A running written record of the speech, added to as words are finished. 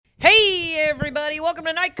everybody. Welcome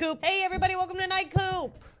to NIGHTCOOP. Hey, everybody. Welcome to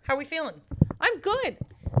NIGHTCOOP. How are we feeling? I'm good.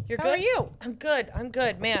 You're How good? are you? I'm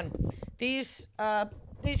good. Man, these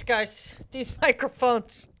guys, these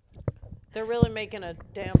microphones. They're really making a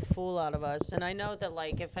damn fool out of us. And I know that,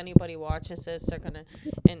 like, if anybody watches this, they're going to,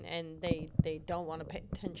 and they don't want to pay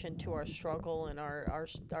attention to our struggle and our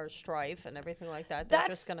strife and everything like that. They're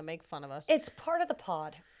just going to make fun of us. It's part of the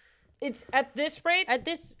pod. It's at this rate. At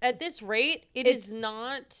this rate, it is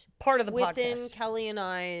not part of the within podcast. Kelly and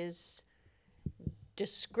I's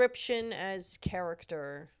description as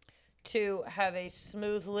character To have a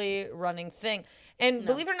smoothly running thing. And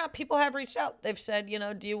believe it or not, people have reached out. They've said,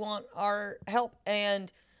 do you want our help?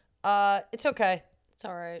 And it's okay. It's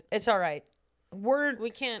all right. It's all right. We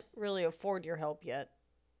can't really afford your help yet.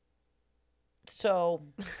 So,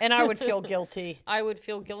 and I would feel guilty. I would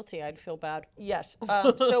feel guilty. I'd feel bad. Yes.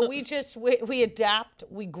 So we adapt,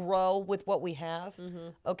 we grow with what we have. Mm-hmm.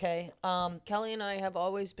 Okay. Kelly and I have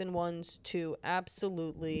always been ones to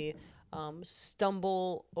absolutely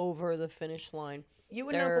stumble over the finish line. You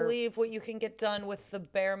would not believe what you can get done with the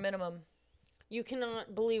bare minimum. You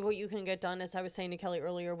cannot believe what you can get done, as I was saying to Kelly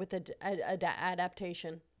earlier, with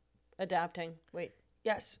adaptation. Adapting. Wait.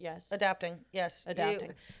 Yes. Yes. Adapting. Yes.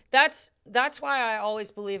 Adapting. That's why I always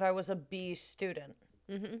believe I was a B student.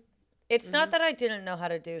 Mm-hmm. It's not that I didn't know how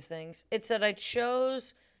to do things. It's that I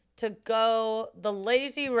chose to go the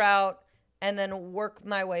lazy route and then work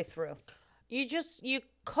my way through. You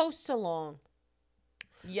coast along.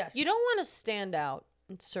 Yes. You don't want to stand out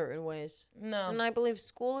in certain ways. No. And I believe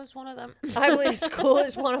school is one of them. I believe school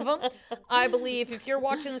is one of them. I believe if you're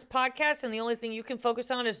watching this podcast and the only thing you can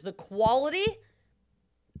focus on is the quality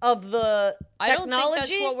of the technology. I don't think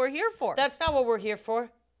that's what we're here for. That's not what we're here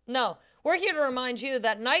for. No. We're here to remind you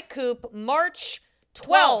that NIGHTCOOP, March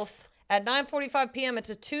 12th at 9:45 p.m.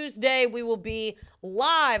 It's a Tuesday. We will be a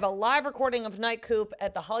live recording of NIGHTCOOP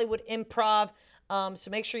at the Hollywood Improv. So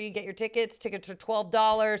make sure you get your tickets. Tickets are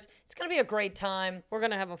 $12. It's going to be a great time. We're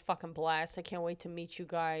going to have a fucking blast. I can't wait to meet you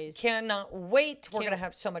guys. Cannot wait. We're going to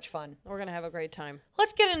have so much fun. We're going to have a great time.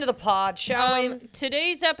 Let's get into the pod, shall we?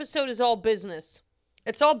 Today's episode is all business.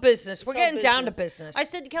 It's all business. We're getting down to business. I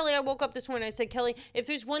said to Kelly, I woke up this morning, I said, Kelly, if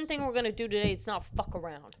there's one thing we're going to do today, it's not fuck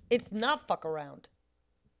around. It's not fuck around.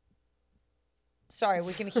 Sorry,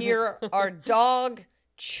 we can hear our dog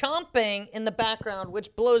chomping in the background,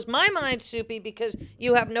 which blows my mind, Soupy, because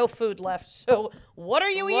you have no food left. So what are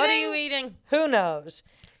you eating? What are you eating? Who knows?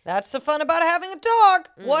 That's the fun about having a dog.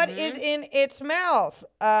 Mm-hmm. What is in its mouth?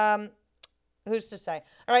 Who's to say?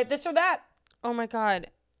 All right, this or that. Oh, my God.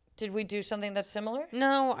 Did we do something that's similar?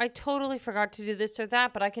 No, I totally forgot to do this or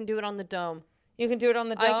that, but I can do it on the dome. You can do it on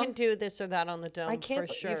the dome? I can do this or that on the dome, I can't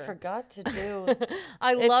for sure. You forgot to do.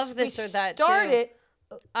 I love this or that, too. Start it.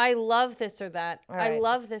 I love this or that. Right. I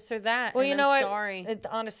love this or that. Well, and you know I'm what? Sorry.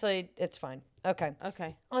 Honestly, it's fine. Okay.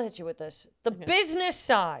 I'll hit you with this. The business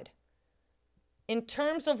side. In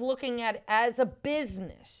terms of looking at it as a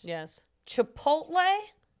business. Yes. Chipotle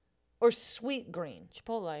or Sweet Green?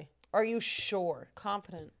 Chipotle. Are you sure?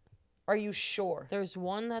 Confident. Are you sure? There's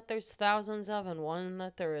one that there's thousands of and one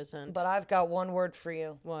that there isn't. But I've got one word for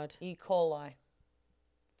you. What? E. coli.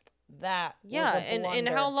 That yeah, was a blunder. and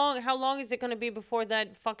how long is it going to be before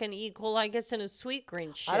that fucking E. coli gets in a Sweet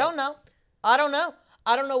Green shit? I don't know. I don't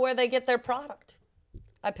know where they get their product.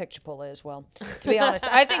 I pick Chipotle as well, to be honest.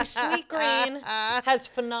 I think Sweet Green has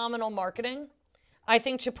phenomenal marketing. I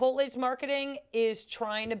think Chipotle's marketing is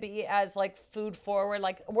trying to be as, like, food forward,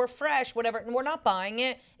 like, we're fresh, whatever, and we're not buying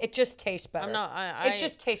it. It just tastes better. It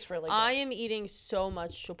just tastes really good. I am eating so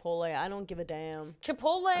much Chipotle. I don't give a damn.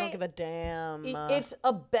 Chipotle. I don't give a damn. It's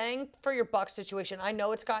a bang for your buck situation. I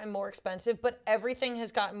know it's gotten more expensive, but everything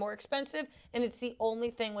has gotten more expensive, and it's the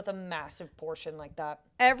only thing with a massive portion like that.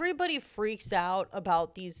 Everybody freaks out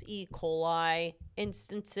about these E. coli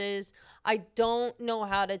instances. I don't know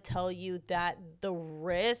how to tell you that the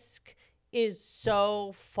risk is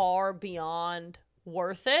so far beyond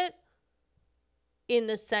worth it, in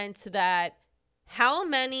the sense that how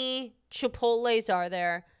many Chipotles are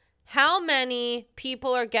there? How many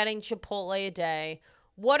people are getting Chipotle a day?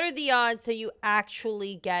 What are the odds that you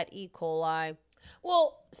actually get E. coli?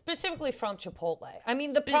 Well, specifically from Chipotle. I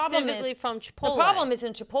mean, the problem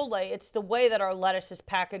isn't Chipotle. It's the way that our lettuce is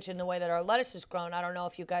packaged and the way that our lettuce is grown. I don't know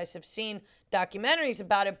if you guys have seen documentaries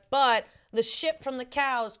about it, but the shit from the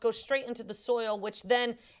cows goes straight into the soil, which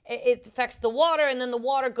then it affects the water, and then the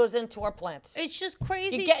water goes into our plants. It's just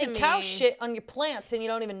crazy to me. You're getting cow shit on your plants, and you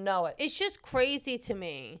don't even know it. It's just crazy to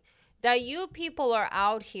me that you people are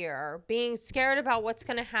out here being scared about what's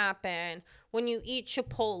going to happen when you eat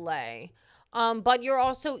Chipotle. But you're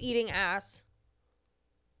also eating ass.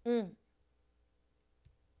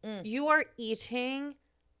 You are eating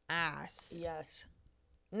ass. Yes.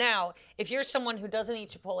 Now, if you're someone who doesn't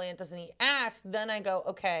eat Chipotle and doesn't eat ass, then I go,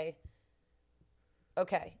 okay.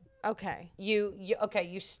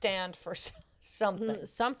 You stand for something.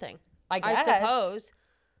 Something. I guess. I suppose.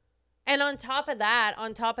 And on top of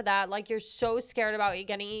that, like you're so scared about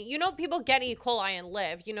getting, people get E. coli and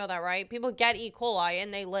live. You know that, right? People get E. coli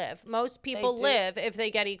and they live. Most people live if they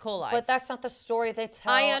get E. coli. But that's not the story they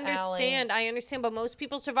tell. I understand, but most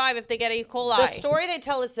people survive if they get E. coli. The story they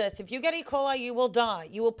tell is this: if you get E. coli, you will die.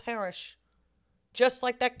 You will perish, just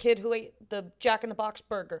like that kid who ate the Jack in the Box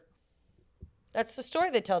burger. That's the story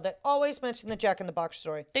they tell. They always mention the Jack in the Box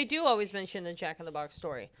story. They do always mention the Jack in the Box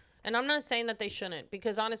story. And I'm not saying that they shouldn't,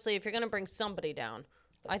 because honestly, if you're going to bring somebody down,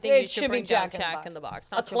 I think you should bring down Jack in the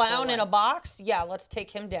Box. A clown in a box? Yeah, let's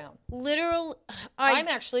take him down. I'm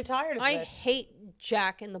actually tired of this. I hate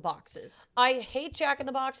Jack in the Boxes. I hate Jack in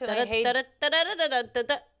the Box, and I hate...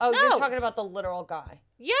 Oh, you're talking about the literal guy.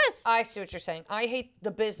 Yes. I see what you're saying. I hate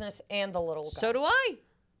the business and the little guy. So do I.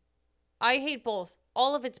 I hate both.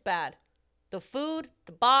 All of it's bad. The food,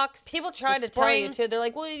 the box. People try to tell you too. They're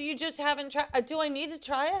like, well, you just haven't tried. Do I need to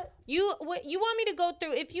try it? You want me to go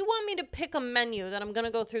through, if you want me to pick a menu, then I'm going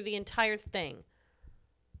to go through the entire thing.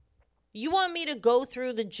 You want me to go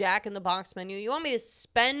through the Jack in the Box menu. You want me to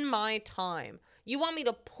spend my time. You want me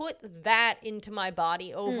to put that into my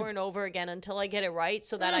body over and over again until I get it right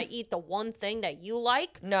so that I eat the one thing that you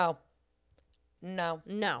like? No. No.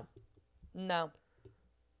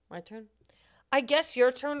 My turn? I guess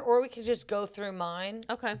your turn, or we could just go through mine.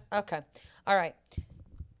 Okay. All right.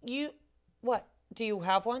 What? Do you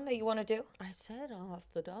have one that you want to do? I said off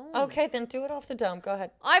the dome. Okay, then do it off the dome. Go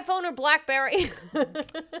ahead. iPhone or BlackBerry?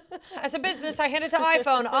 As a business, I hand it to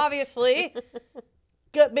iPhone, obviously.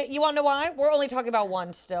 Good, but you want to know why? We're only talking about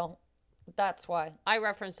one still. That's why. I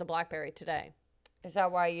referenced a BlackBerry today. Is that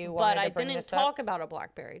why you wanted to bring this up? But I didn't talk about a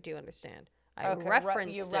BlackBerry. Do you understand? I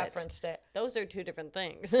referenced it. Those are two different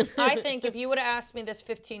things. I think if you would have asked me this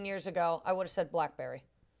 15 years ago, I would have said BlackBerry.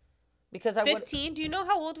 Because I 15? Do you know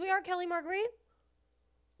how old we are, Kelly Marguerite?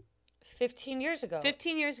 15 years ago.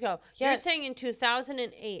 15 years ago. Yes. You're saying in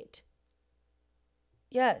 2008.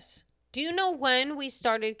 Yes. Do you know when we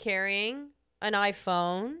started carrying an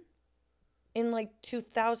iPhone? In like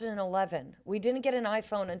 2011. We didn't get an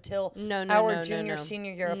iPhone until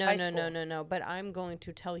senior year of high school. No. But I'm going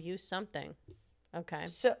to tell you something. Okay.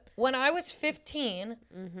 So when I was 15,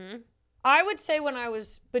 I would say when I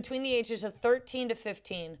was between the ages of 13 to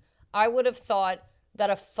 15, I would have thought that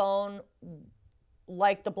a phone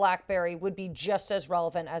like the BlackBerry would be just as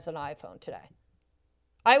relevant as an iPhone today.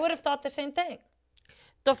 I would have thought the same thing.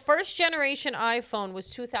 The first generation iPhone was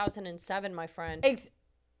 2007, my friend.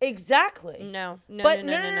 Exactly. No,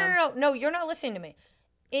 you're not listening to me.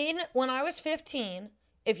 When I was 15,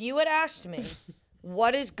 if you had asked me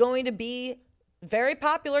what is going to be very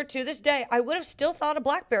popular to this day, I would have still thought a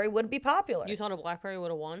BlackBerry would be popular. You thought a BlackBerry would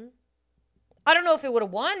have won? I don't know if it would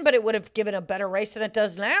have won, but it would have given a better race than it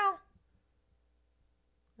does now.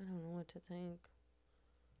 I don't know what to think.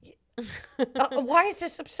 Why is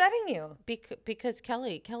this upsetting you? Because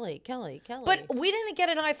Kelly. But we didn't get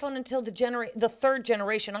an iPhone until the third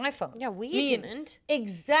generation iPhone. Yeah, we didn't.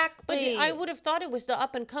 Exactly. But I would have thought it was the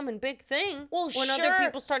up and coming big thing. Well, when other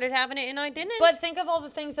people started having it and I didn't. But think of all the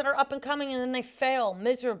things that are up and coming and then they fail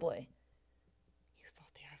miserably. You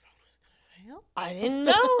thought the iPhone was going to fail? I didn't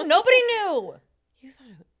know. Nobody knew. You thought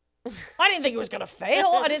it. I didn't think it was going to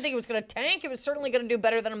fail. I didn't think it was going to tank. It was certainly going to do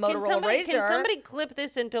better than a Motorola Razr. Can somebody clip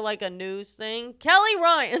this into like a news thing? Kelly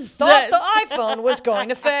Ryan thought the iPhone was going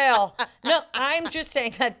to fail. No, I'm just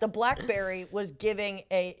saying that the BlackBerry was giving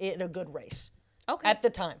it a good race. Okay. At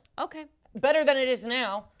the time. Okay. Better than it is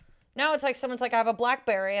now. Now it's like someone's like, I have a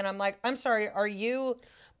BlackBerry, and I'm like, I'm sorry, are you...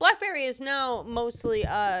 BlackBerry is now mostly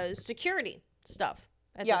security stuff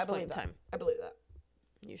at this point in time. I believe that.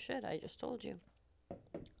 You should. I just told you.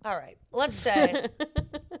 All right. Let's say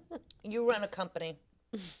you run a company.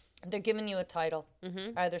 They're giving you a title.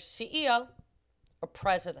 Either CEO or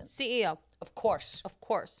president. CEO. Of course. Of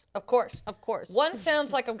course. Of course. Of course. One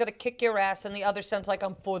sounds like I'm going to kick your ass, and the other sounds like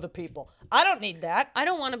I'm for the people. I don't need that. I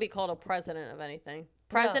don't want to be called a president of anything.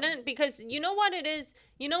 President, because you know what it is?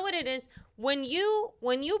 You know what it is? When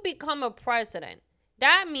you become a president,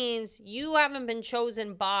 that means you haven't been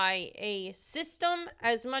chosen by a system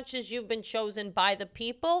as much as you've been chosen by the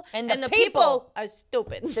people. And the people are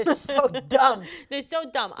stupid. They're so dumb. They're so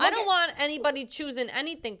dumb. I don't want anybody choosing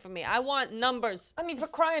anything for me. I want numbers. I mean, for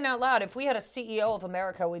crying out loud, if we had a CEO of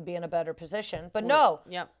America, we'd be in a better position. But no.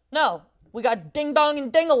 Yep. No. We got Ding Dong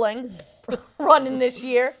and Dingaling running this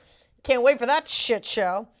year. Can't wait for that shit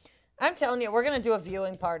show. I'm telling you, we're going to do a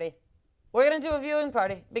viewing party. We're going to do a viewing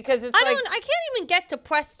party because it's I can't even get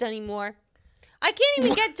depressed anymore. I can't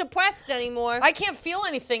feel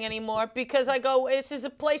anything anymore because I go, this is a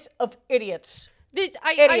place of idiots. I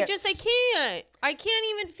can't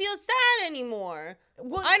even feel sad anymore.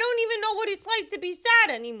 Well, I don't even know what it's like to be sad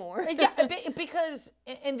anymore. Yeah, because,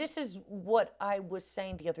 and this is what I was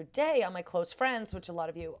saying the other day on my close friends, which a lot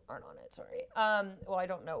of you aren't on it, sorry. Well, I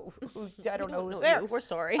don't know who's there. We're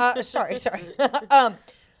sorry. Sorry.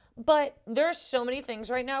 But there's so many things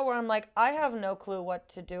right now where I'm like, I have no clue what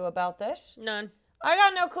to do about this. None. I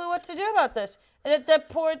got no clue what to do about this. The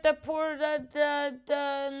poor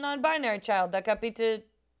non-binary child that got beat to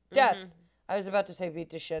death. Mm-hmm. I was about to say beat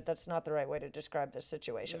to shit. That's not the right way to describe this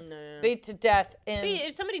situation. No. Beat to death.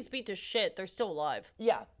 If somebody's beat to shit, they're still alive.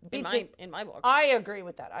 Yeah. In my book. I agree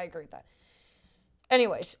with that.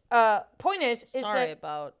 Anyways, point is Sorry that,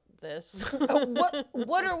 about this.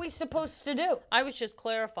 what are we supposed to do? I was just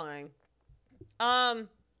clarifying.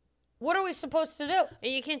 What are we supposed to do?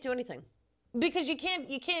 You can't do anything. Because you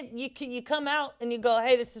come out and you go,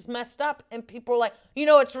 hey, this is messed up. And people are like,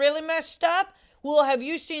 it's really messed up? Well, have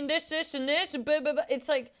you seen this, and this? And blah, blah, blah. It's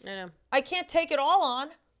like, I know. I can't take it all on.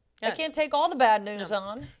 Yeah. I can't take all the bad news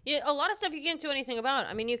on. Yeah, a lot of stuff you can't do anything about.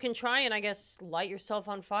 I mean, you can try and, I guess, light yourself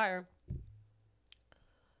on fire.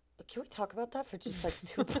 Can we talk about that for just like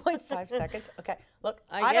 2.5 seconds? Okay, look.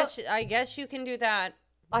 I guess you can do that.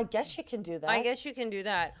 I guess you can do that. I guess you can do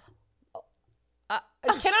that.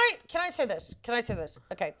 Can I say this?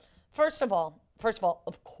 Okay. First of all,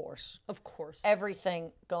 of course,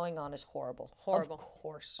 everything going on is horrible. Of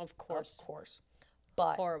course.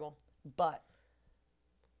 But horrible. But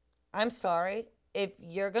I'm sorry, if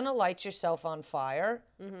you're gonna light yourself on fire,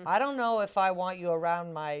 I don't know if I want you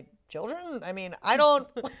around my children. I mean, I don't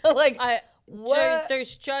like.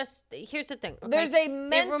 Here's the thing. Okay? There's a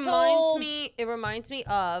mental. It reminds me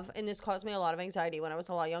of, and this caused me a lot of anxiety when I was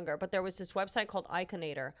a lot younger, but there was this website called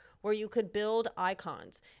Iconator where you could build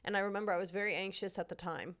icons. And I remember I was very anxious at the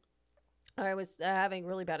time. I was having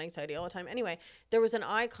really bad anxiety all the time. Anyway, there was an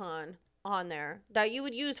icon on there that you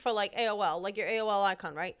would use for like AOL, like your AOL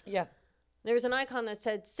icon, right? Yeah. There was an icon that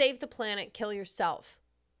said, save the planet, kill yourself.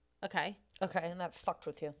 Okay, and that fucked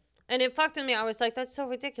with you. And it fucked with me. I was like, that's so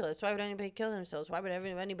ridiculous. Why would anybody kill themselves? Why would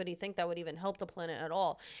anybody think that would even help the planet at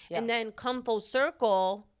all? Yeah. And then come full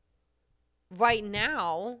circle, right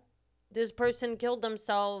now, this person killed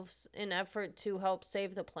themselves in effort to help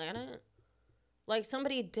save the planet. Like,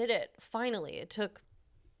 somebody did it. Finally. It took...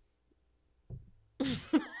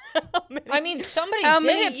 somebody did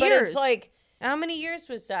it, but it's like... How many years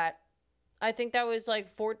was that? I think that was like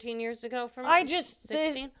 14 years ago from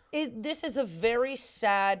 16. This is a very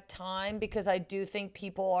sad time because I do think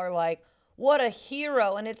people are like, what a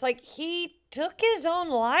hero. And it's like, he took his own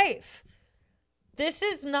life. This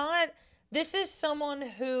is someone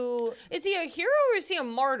who... Is he a hero or is he a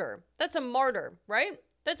martyr? That's a martyr, right?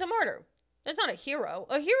 That's a martyr. That's not a hero.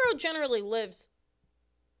 A hero generally lives.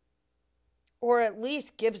 Or at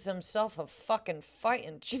least gives himself a fucking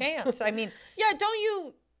fighting chance. I mean... Yeah, don't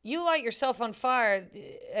you... You light yourself on fire,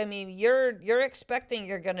 I mean, you're expecting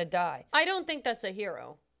you're going to die. I don't think that's a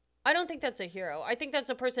hero. I think that's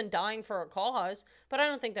a person dying for a cause, but I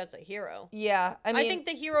don't think that's a hero. Yeah, I think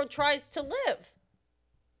the hero tries to live.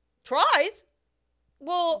 Tries?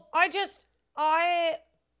 Well,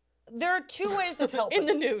 there are two ways of helping. In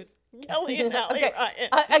the news. Kelly and Allie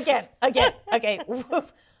Ryan. Again.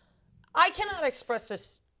 I cannot express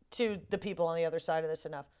this to the people on the other side of this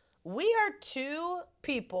enough. We are two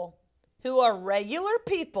people who are regular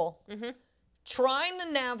people trying to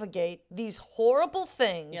navigate these horrible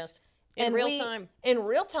things. Yes. In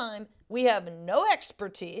real time, we have no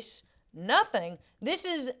expertise, nothing. This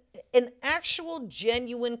is an actual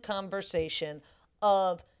genuine conversation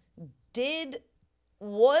of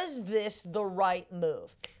was this the right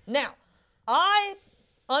move? Now, I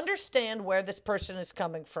understand where this person is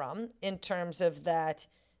coming from in terms of that.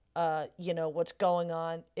 What's going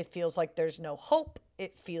on. It feels like there's no hope.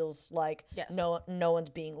 It feels like no one's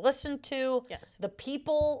being listened to. Yes. The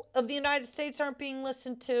people of the United States aren't being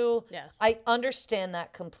listened to. Yes. I understand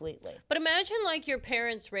that completely. But imagine like your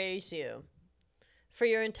parents raise you for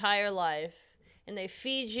your entire life. And they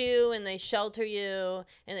feed you, and they shelter you,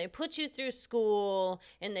 and they put you through school,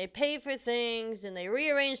 and they pay for things, and they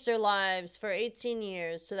rearrange their lives for 18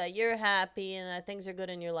 years so that you're happy and that things are good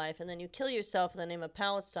in your life, and then you kill yourself in the name of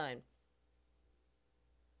Palestine.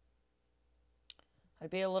 I'd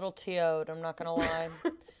be a little TO'd, I'm not going to lie.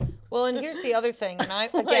 Well, and here's the other thing, and I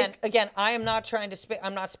am not trying to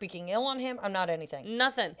I'm not speaking ill on him, I'm not anything.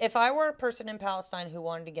 Nothing. If I were a person in Palestine who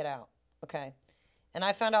wanted to get out, okay, and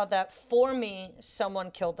I found out that for me,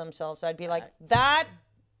 someone killed themselves, I'd be like, that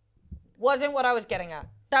wasn't what I was getting at.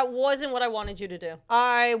 That wasn't what I wanted you to do.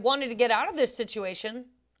 I wanted to get out of this situation.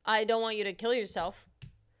 I don't want you to kill yourself.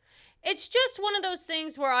 It's just one of those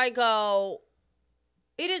things where I go,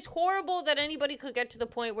 it is horrible that anybody could get to the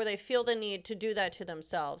point where they feel the need to do that to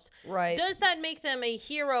themselves. Right. Does that make them a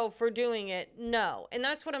hero for doing it? No. And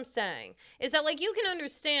that's what I'm saying. Is that, like, you can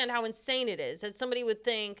understand how insane it is that somebody would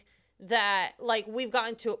think that, like, we've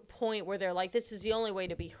gotten to a point where they're like, this is the only way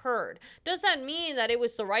to be heard. Does that mean that it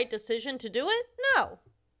was the right decision to do it? No.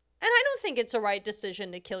 And I don't think it's a right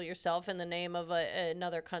decision to kill yourself in the name of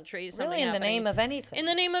another country. Really, in the name of anything. In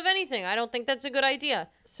the name of anything. I don't think that's a good idea.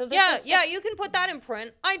 So yeah, you can put that in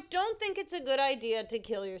print. I don't think it's a good idea to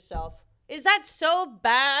kill yourself. Is that so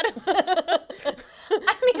bad?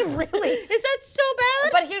 I mean, really? Is that so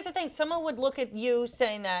bad? But here's the thing. Someone would look at you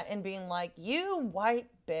saying that and being like, you white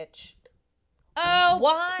bitch. Oh,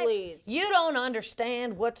 why? Please. You don't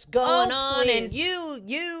understand what's going on, and you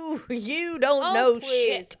don't know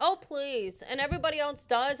shit. Oh, please. And everybody else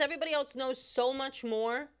does. Everybody else knows so much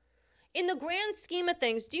more. In the grand scheme of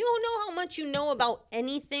things, do you know how much you know about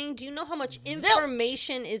anything? Do you know how much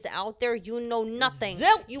information is out there? You know nothing.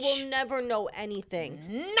 Zilch. You will never know anything.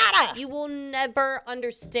 Nada. You will never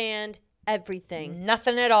understand everything.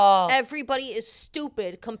 Nothing at all. Everybody is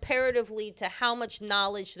stupid comparatively to how much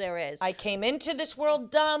knowledge there is. I came into this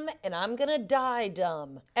world dumb, and I'm gonna die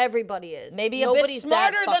dumb. Everybody is. Maybe Nobody's a bit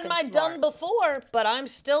smarter than my smart. dumb before, but I'm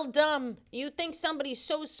still dumb. You think somebody's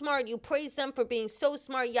so smart, you praise them for being so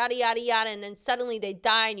smart, yada, yada, yada, and then suddenly they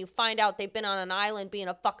die and you find out they've been on an island being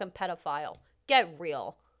a fucking pedophile. Get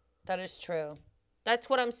real. That is true.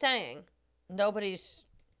 That's what I'm saying.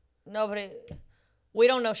 We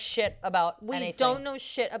don't know shit about anything. We don't know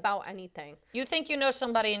shit about anything. You think you know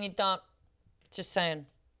somebody and you don't. Just saying.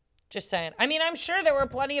 Just saying. I mean, I'm sure there were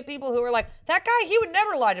plenty of people who were like, that guy, he would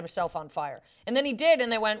never light himself on fire. And then he did, and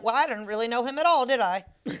they went, well, I didn't really know him at all, did I?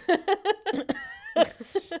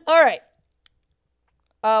 All right.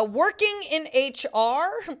 Working in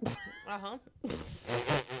HR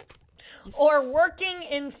or working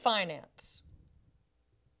in finance?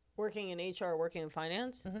 Working in HR, working in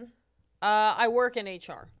finance? Mm-hmm. I work in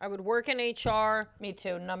HR. I would work in HR. Me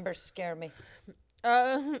too. Numbers scare me.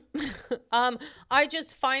 I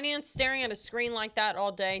just finance staring at a screen like that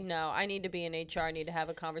all day. No, I need to be in HR. I need to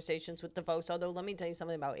have conversations with the folks. Although, let me tell you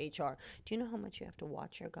something about HR. Do you know how much you have to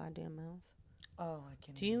watch your goddamn mouth? Oh, I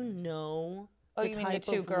can't. Do you know? Oh, you mean the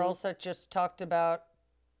two girls that just talked about?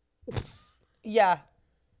 Yeah.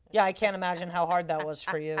 Yeah, I can't imagine how hard that was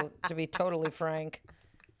for you, to be totally frank.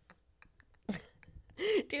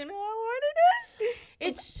 Do you know how hard it is?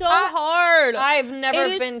 It's so hard. I've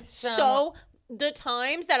never been so the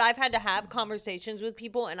times that I've had to have conversations with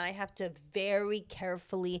people and I have to very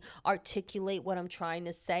carefully articulate what I'm trying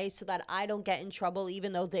to say so that I don't get in trouble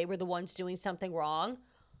even though they were the ones doing something wrong.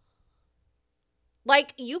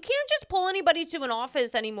 Like, you can't just pull anybody to an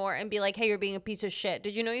office anymore and be like, hey, you're being a piece of shit.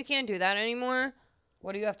 Did you know you can't do that anymore?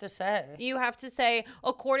 What do you have to say? You have to say,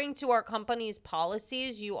 according to our company's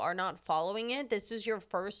policies, you are not following it. This is your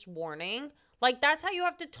first warning. Like, that's how you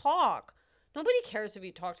have to talk. Nobody cares if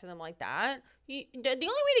you talk to them like that. The only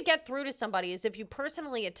way to get through to somebody is if you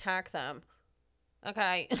personally attack them.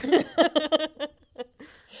 Okay.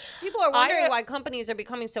 People are wondering why companies are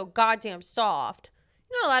becoming so goddamn soft.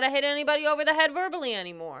 You're not allowed to hit anybody over the head verbally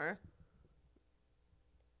anymore.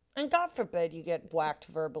 And God forbid you get whacked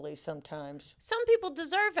verbally sometimes. Some people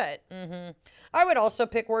deserve it. Mm-hmm. I would also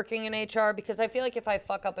pick working in HR because I feel like if I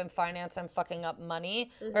fuck up in finance, I'm fucking up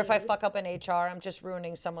money. Mm-hmm. Or if I fuck up in HR, I'm just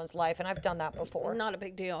ruining someone's life. And I've done that before. Not a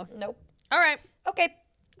big deal. Nope. All right. Okay.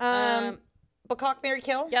 Baccock, marry,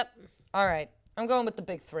 kill? Yep. All right. I'm going with the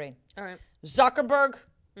big three. All right. Zuckerberg,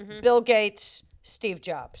 Bill Gates, Steve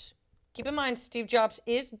Jobs. Keep in mind, Steve Jobs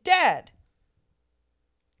is dead.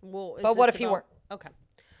 Well, but what if he weren't? Okay.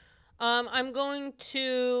 I'm going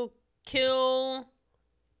to kill.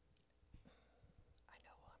 I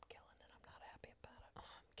know who I'm killing, and I'm not happy about it. Oh,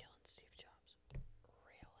 I'm killing Steve Jobs.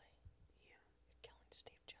 Really? Yeah. You're killing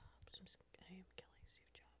Steve Jobs? I am killing Steve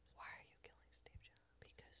Jobs. Why are you killing Steve Jobs?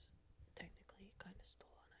 Because technically he kind of stole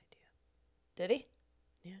an idea. Did he?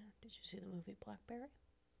 Yeah. Did you see the movie Blackberry?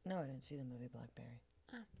 No, I didn't see the movie Blackberry.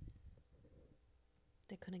 Oh.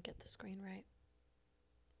 They couldn't get the screen right.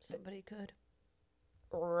 Somebody could.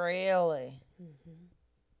 Really? Mm-hmm.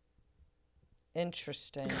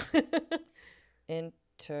 Interesting.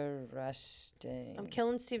 Interesting. I'm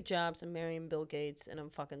killing Steve Jobs, I'm marrying Bill Gates, and I'm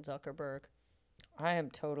fucking Zuckerberg. I am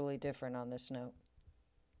totally different on this note.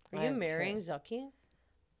 Are you marrying Zucky?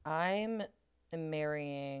 I'm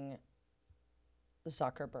marrying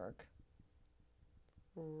Zuckerberg.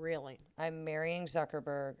 Really? I'm marrying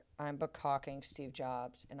Zuckerberg. I'm becocking Steve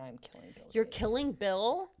Jobs, and I'm killing Bill You're Gates. killing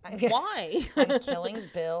Bill? Why? I'm killing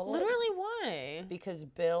Bill. Literally, why? Because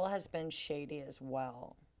Bill has been shady as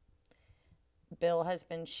well.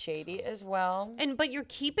 But you're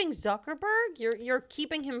keeping Zuckerberg? You're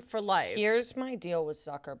keeping him for life. Here's my deal with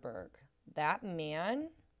Zuckerberg. That man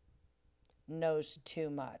knows too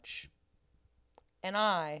much. And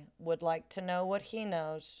I would like to know what he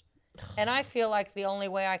knows. And I feel like the only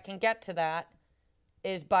way I can get to that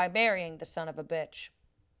is by marrying the son of a bitch.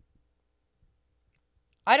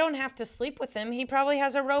 I don't have to sleep with him. He probably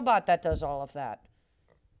has a robot that does all of that.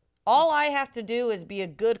 All I have to do is be a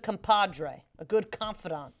good compadre, a good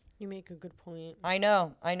confidant. You make a good point. I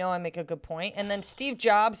know I make a good point. And then Steve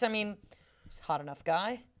Jobs, I mean, he's a hot enough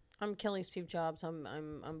guy. I'm killing Steve Jobs.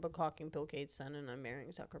 I'm becocking Bill Gates' son, and I'm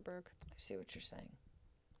marrying Zuckerberg. I see what you're saying.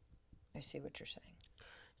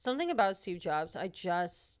 Something about Steve Jobs,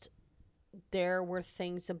 there were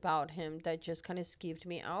things about him that just kind of skeeved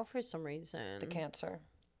me out for some reason. The cancer.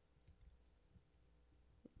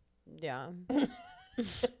 Yeah.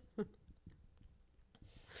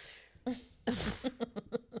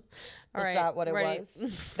 Was that what it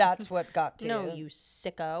was? That's what got to you. No, you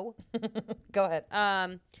sicko. Go ahead.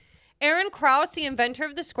 Aaron Krause, the inventor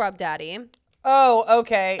of the Scrub Daddy. Oh,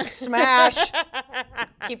 okay. Smash.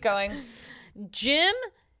 Keep going. Jim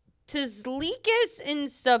Tzlikis and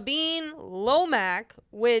Sabine Lomack,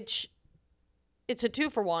 which it's a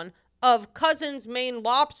 2-for-1, of Cousin's Maine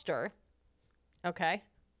Lobster. Okay.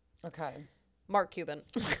 Mark Cuban.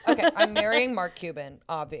 Okay, I'm marrying Mark Cuban,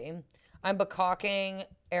 Avi. I'm becocking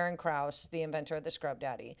Aaron Krause, the inventor of the Scrub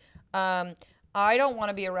Daddy. I don't want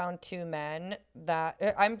to be around two men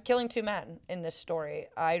I'm killing two men in this story.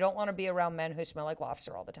 I don't want to be around men who smell like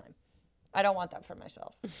lobster all the time. I don't want that for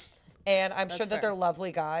myself. And I'm sure that they're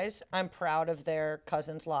lovely guys. I'm proud of their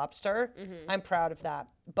cousin's lobster. Mm-hmm. I'm proud of that.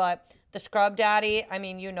 But the Scrub Daddy, I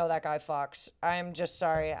mean, you know that guy fucks. I'm just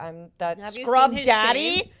sorry. Scrub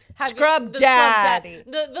Daddy? Scrub Daddy.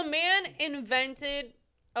 The man invented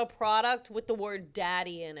a product with the word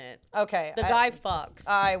daddy in it. Okay. The guy fucks.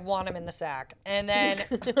 I want him in the sack. And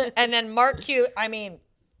then Mark Cuban, I mean,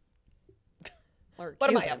 what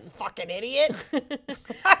am I, a fucking idiot?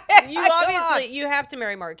 You have to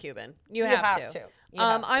marry Mark Cuban. You have to.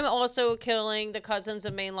 I'm also killing the Cousins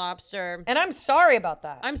of Maine Lobster. And I'm sorry about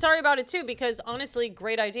that. I'm sorry about it too, because honestly,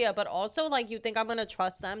 great idea. But also, like, you think I'm going to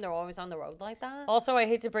trust them? They're always on the road like that? Also, I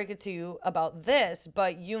hate to break it to you about this,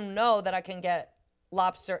 but you know that I can get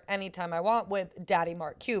lobster anytime I want with Daddy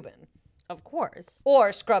Mark Cuban. Of course.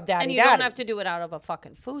 Or Scrub Daddy And you don't have to do it out of a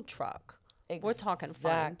fucking food truck. We're talking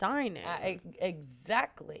fine dining.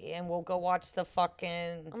 Exactly. And we'll go watch the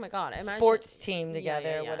fucking oh my God, sports team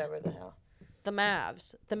together, whatever the hell. The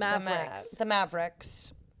Mavs. The Mavericks. The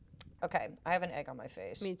Mavericks. Okay, I have an egg on my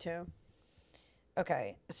face. Me too.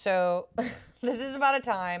 Okay, so this is about a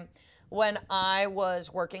time when I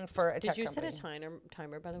was working for a tech company. Did you set a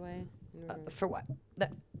timer, by the way? For what?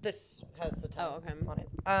 This has the time on it.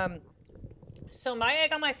 So my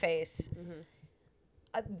egg on my face... Mm-hmm.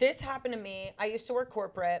 This happened to me. I used to work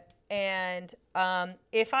corporate, and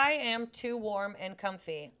if I am too warm and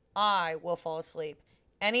comfy, I will fall asleep.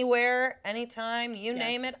 Anywhere, anytime, you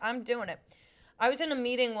name it, I'm doing it. I was in a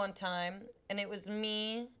meeting one time, and it was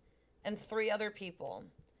me and 3 other people,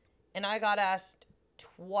 and I got asked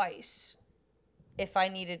twice if I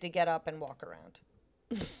needed to get up and walk around.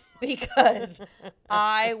 Because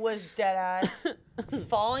I was dead ass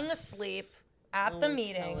falling asleep at the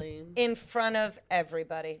meeting, Kelly. In front of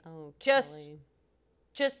everybody. Oh, just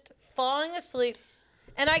falling asleep.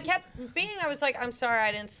 And I was like, I'm sorry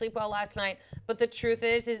I didn't sleep well last night. But the truth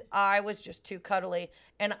is I was just too cuddly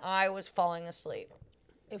and I was falling asleep.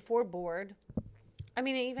 If we're bored, I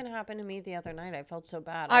mean, it even happened to me the other night. I felt so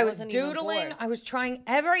bad. I was doodling. I was trying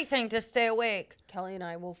everything to stay awake. Kelly and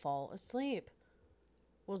I will fall asleep.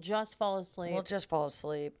 We'll just fall asleep.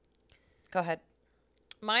 Go ahead.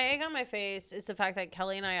 My egg on my face is the fact that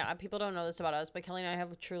Kelly and I, people don't know this about us, but Kelly and I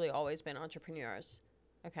have truly always been entrepreneurs.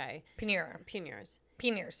 Okay. Pioneers.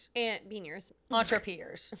 And beaniers.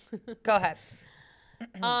 Entrepreneurs. Go ahead.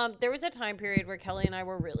 There was a time period where Kelly and I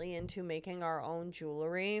were really into making our own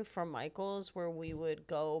jewelry from Michael's, where we would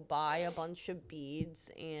go buy a bunch of beads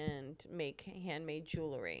and make handmade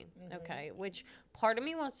jewelry. Mm-hmm. Okay. Which part of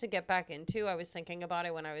me wants to get back into. I was thinking about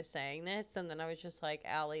it when I was saying this, and then I was just like,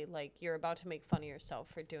 Allie, like, you're about to make fun of yourself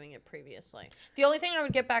for doing it previously. The only thing I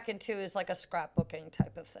would get back into is like a scrapbooking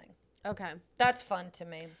type of thing. Okay. That's fun to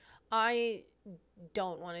me. I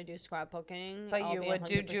don't want to do scrapbooking. But you would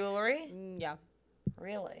do jewelry? Yeah.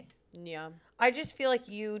 Really? Yeah. I just feel like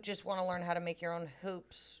you just want to learn how to make your own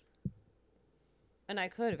hoops. And I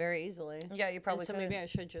could very easily. Yeah, you probably so could. maybe I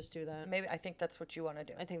should just do that. Maybe I think that's what you want to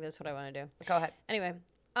do. I think that's what I want to do. Go ahead. Anyway,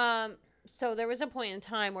 so there was a point in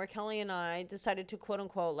time where Kelly and I decided to quote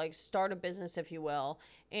unquote like start a business, if you will,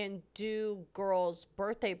 and do girls'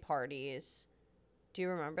 birthday parties. Do you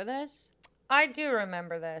remember this? I do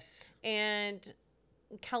remember this. And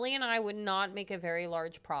Kelly and I would not make a very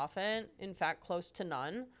large profit. In fact, close to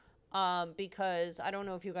none. Because I don't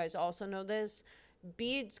know if you guys also know this.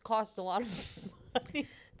 Beads cost a lot of money.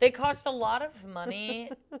 They cost a lot of money.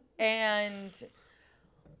 And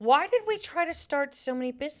why did we try to start so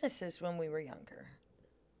many businesses when we were younger?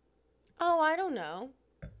 Oh, I don't know.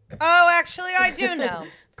 Oh, actually, I do know.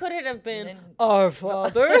 Could it have been our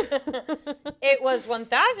father? It was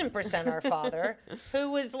 1,000% our father,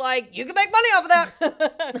 who was like, you can make money off of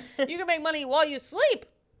that. You can make money while you sleep.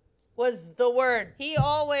 Was the word. He's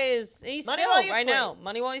Money still while you right sleep. now.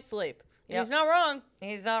 Money while you sleep. Yep. He's not wrong.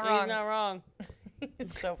 He's not wrong. He's not wrong.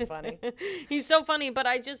 It's so funny. He's so funny, but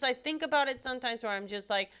I think about it sometimes where I'm just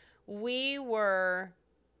like, we were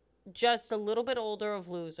just a little bit older of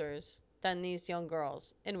losers than these young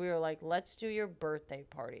girls. And we were like, let's do your birthday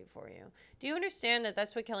party for you. Do you understand that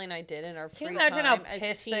that's what Kelly and I did in our free time? Can you imagine how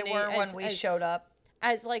pissed they were when we showed up?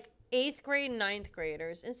 As like 8th grade, 9th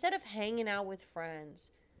graders, instead of hanging out with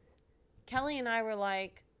friends, Kelly and I were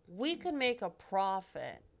like, we could make a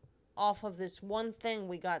profit off of this one thing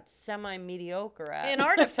we got semi-mediocre at. In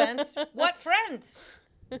our defense, what friends?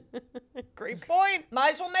 Great point.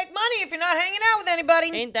 Might as well make money if you're not hanging out with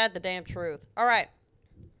anybody. Ain't that the damn truth? All right.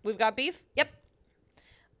 We've got beef? Yep.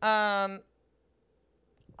 And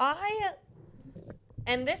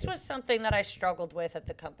this was something that I struggled with at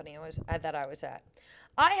the company that I was at.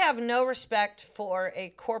 I have no respect for a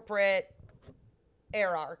corporate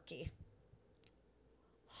hierarchy.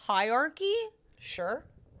 Hierarchy? Sure.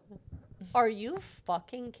 Are you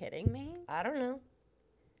fucking kidding me? I don't know.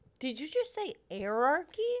 Did you just say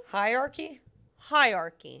hierarchy? Hierarchy?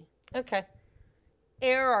 Hierarchy. Okay.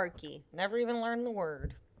 Hierarchy. Never even learned the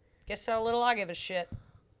word. Guess how little I give a shit.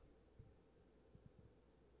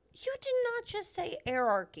 You did not just say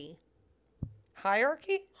hierarchy.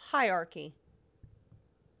 Hierarchy? Hierarchy.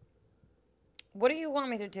 What do you want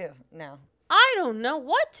me to do now? I don't know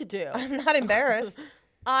what to do. I'm not embarrassed.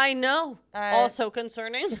 I know. Also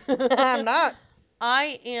concerning. I'm not.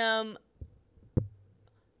 I am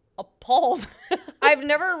appalled. I've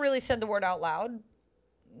never really said the word out loud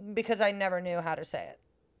because I never knew how to say it.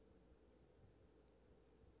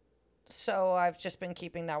 So I've just been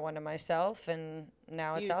keeping that one to myself, and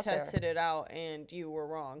now it's out there. You tested it out, and you were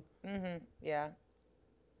wrong. Mm-hmm. Yeah.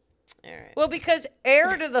 All right. Well, because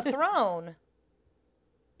heir to the throne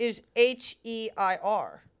is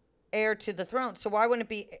H-E-I-R. Heir to the throne. So why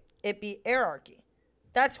wouldn't it be hierarchy?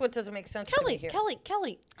 That's what doesn't make sense to me here.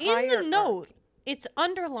 Kelly, in the note, it's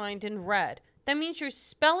underlined in red. That means you're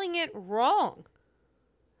spelling it wrong.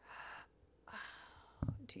 Oh,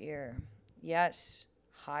 dear. Yes.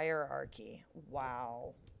 Hierarchy.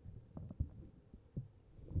 Wow.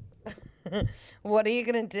 What are you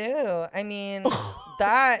going to do? I mean,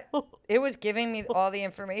 it was giving me all the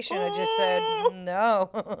information. I just said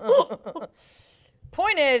no.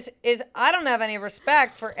 Point is I don't have any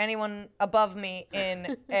respect for anyone above me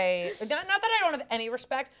in a, not that I don't have any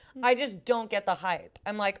respect. I just don't get the hype.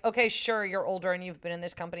 I'm like, okay, sure, you're older and you've been in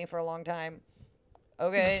this company for a long time.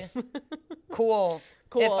 Okay. Cool.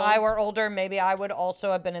 If I were older, maybe I would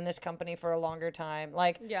also have been in this company for a longer time.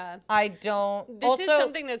 Like, yeah. I don't. This is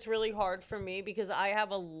something that's really hard for me because I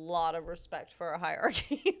have a lot of respect for a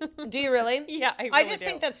hierarchy. Do you really? Yeah, I just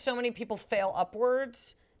think that so many people fail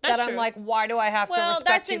upwards that's that true. I'm like, why do I have to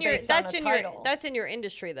respect you based on a title? That's in your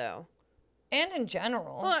industry, though. And in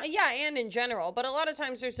general. Well, yeah, and in general. But a lot of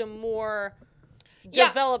times there's a more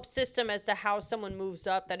developed system as to how someone moves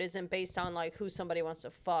up that isn't based on, like, who somebody wants to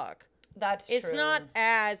fuck. That's true. It's not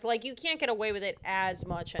as, like, you can't get away with it as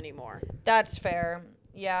much anymore. That's fair.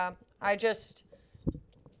 Yeah. I guess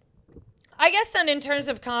then in terms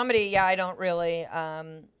of comedy, yeah, I don't really.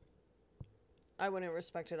 I wouldn't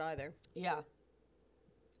respect it either. Yeah.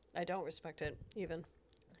 I don't respect it, even.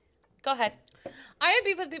 Go ahead. I have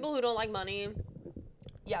beef with people who don't like money.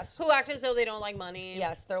 Yes. Who act as though they don't like money.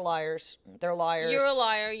 Yes, they're liars. They're liars. You're a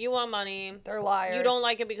liar. You want money. They're liars. You don't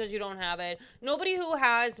like it because you don't have it. Nobody who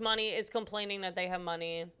has money is complaining that they have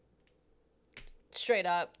money. Straight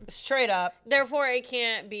up. Straight up. Therefore, it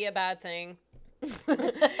can't be a bad thing.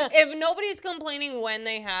 If nobody's complaining when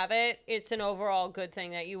they have it, it's an overall good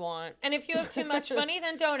thing that you want. And if you have too much money,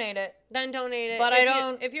 then donate it. Then donate it. But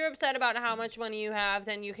if you're upset about how much money you have,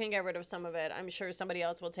 then you can get rid of some of it. I'm sure somebody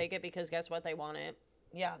else will take it because guess what? They want it.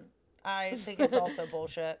 Yeah. I think it's also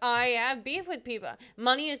bullshit. I have beef with people.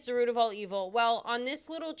 Money is the root of all evil. Well, on this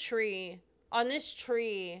tree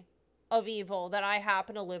of evil that I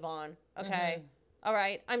happen to live on, okay? Mm-hmm. All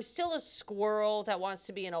right. I'm still a squirrel that wants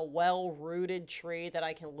to be in a well-rooted tree that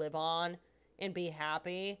I can live on and be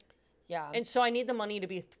happy. Yeah. And so I need the money to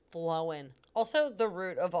be flowing. Also, the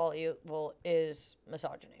root of all evil is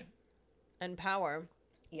misogyny. And power.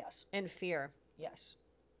 Yes. And fear. Yes.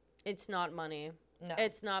 It's not money. No.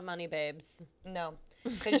 It's not money, babes. No.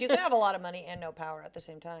 Because you can have a lot of money and no power at the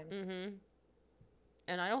same time. Mm-hmm.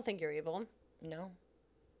 And I don't think you're evil. No.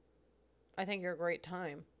 I think you're a great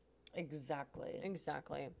time. Exactly.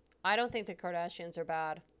 I don't think the Kardashians are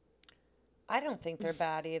bad. I don't think they're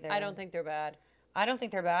bad either. I don't think they're bad. I don't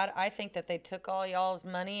think they're bad. I think that they took all y'all's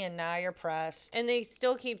money and now you're pressed. And they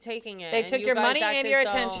still keep taking it. They took your money and your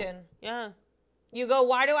attention. Yeah. You go,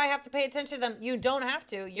 why do I have to pay attention to them? You don't have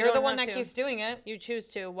to. You're the one that keeps doing it. You choose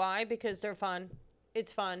to. Why? Because they're fun.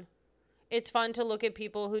 It's fun. It's fun to look at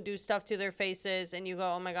people who do stuff to their faces and you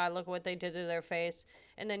go, oh my God, look what they did to their face.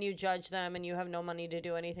 And then you judge them and you have no money to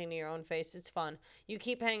do anything to your own face. It's fun. You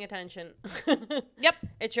keep paying attention. Yep.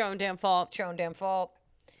 It's your own damn fault. It's your own damn fault.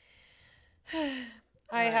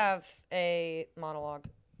 I have a monologue.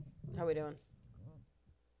 How we doing?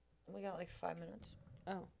 We got like 5 minutes.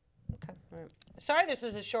 Oh. Okay. All right. Sorry this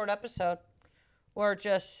is a short episode. We're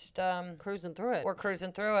just... cruising through it. We're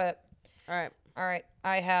cruising through it. All right.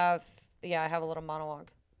 I have a little monologue.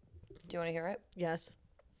 Do you want to hear it? Yes.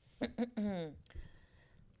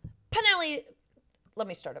 Let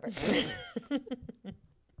me start over.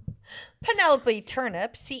 Penelope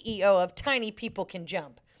Turnip, CEO of Tiny People Can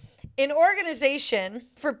Jump, an organization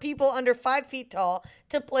for people under 5 feet tall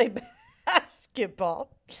to play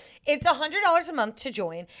basketball. It's $100 a month to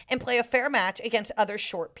join and play a fair match against other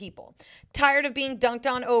short people. Tired of being dunked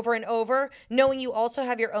on over and over, knowing you also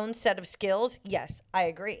have your own set of skills? Yes, I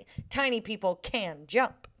agree. Tiny People Can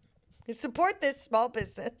Jump. Support this small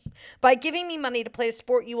business by giving me money to play a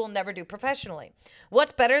sport you will never do professionally.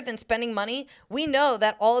 What's better than spending money? We know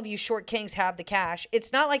that all of you short kings have the cash.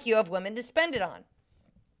 It's not like you have women to spend it on.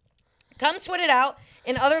 Come sweat it out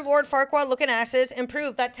in other Lord Farquaad looking asses and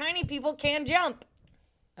prove that tiny people can jump.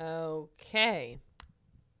 Okay.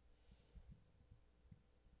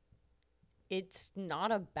 It's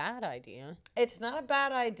not a bad idea. It's not a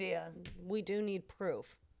bad idea. We do need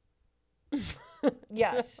proof.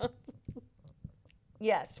 Yes.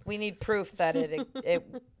 Yes, we need proof that it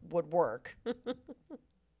would work.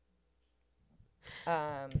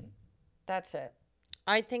 That's it.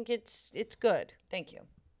 I think it's good. Thank you.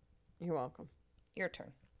 You're welcome. Your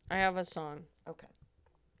turn. I have a song. Okay.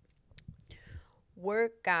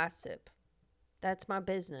 Work gossip. That's my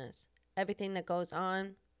business. Everything that goes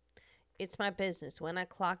on, it's my business. When I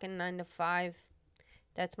clock in 9 to 5,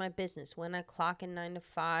 that's my business. When I clock in 9 to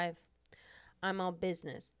 5, I'm all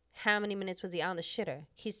business. How many minutes was he on the shitter?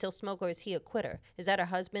 He still smoke or is he a quitter? Is that her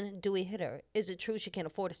husband? Do we hit her? Is it true she can't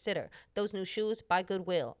afford a sitter? Those new shoes, by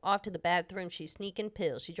goodwill. Off to the bathroom, she's sneaking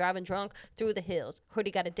pills. She driving drunk through the hills. Heard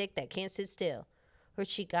he got a dick that can't sit still. Heard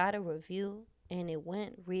she got a review and it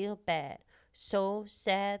went real bad. So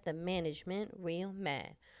sad, the management real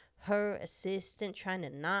mad. Her assistant trying to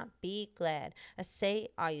not be glad. I say,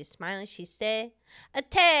 are you smiling? She said, a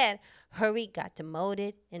tad. Hurry got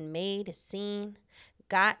demoted and made a scene.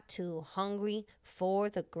 Got too hungry for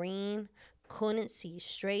the green. Couldn't see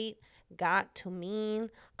straight. Got too mean.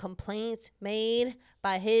 Complaints made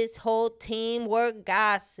by his whole team. Work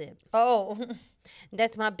gossip. Oh.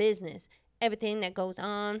 That's my business. Everything that goes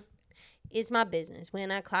on is my business.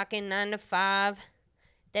 When I clock in 9 to 5,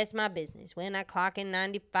 that's my business. When I clock in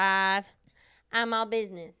 95, I'm all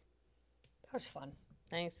business. That was fun.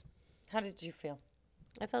 Thanks. How did you feel?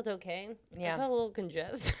 I felt okay. Yeah. I felt a little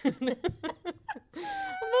congested. I'm a little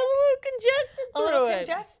congested A little through it.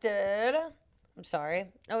 congested. I'm sorry.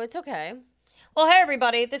 Oh, it's okay. Well, hey,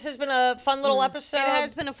 everybody. This has been a fun little episode. It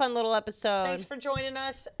has been a fun little episode. Thanks for joining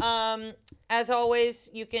us. As always,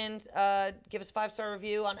 you can give us a 5-star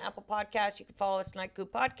review on Apple Podcasts. You can follow us, NIGHTCOOP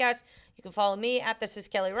Podcast. You can follow me at This Is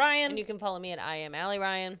Kelly Ryan. And you can follow me at I Am Allie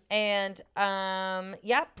Ryan. And,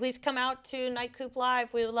 yeah, please come out to NIGHTCOOP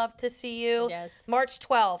Live. We would love to see you. Yes. March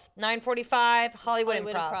 12th, 9:45, Hollywood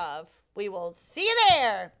Improv. We will see you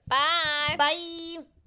there. Bye. Bye.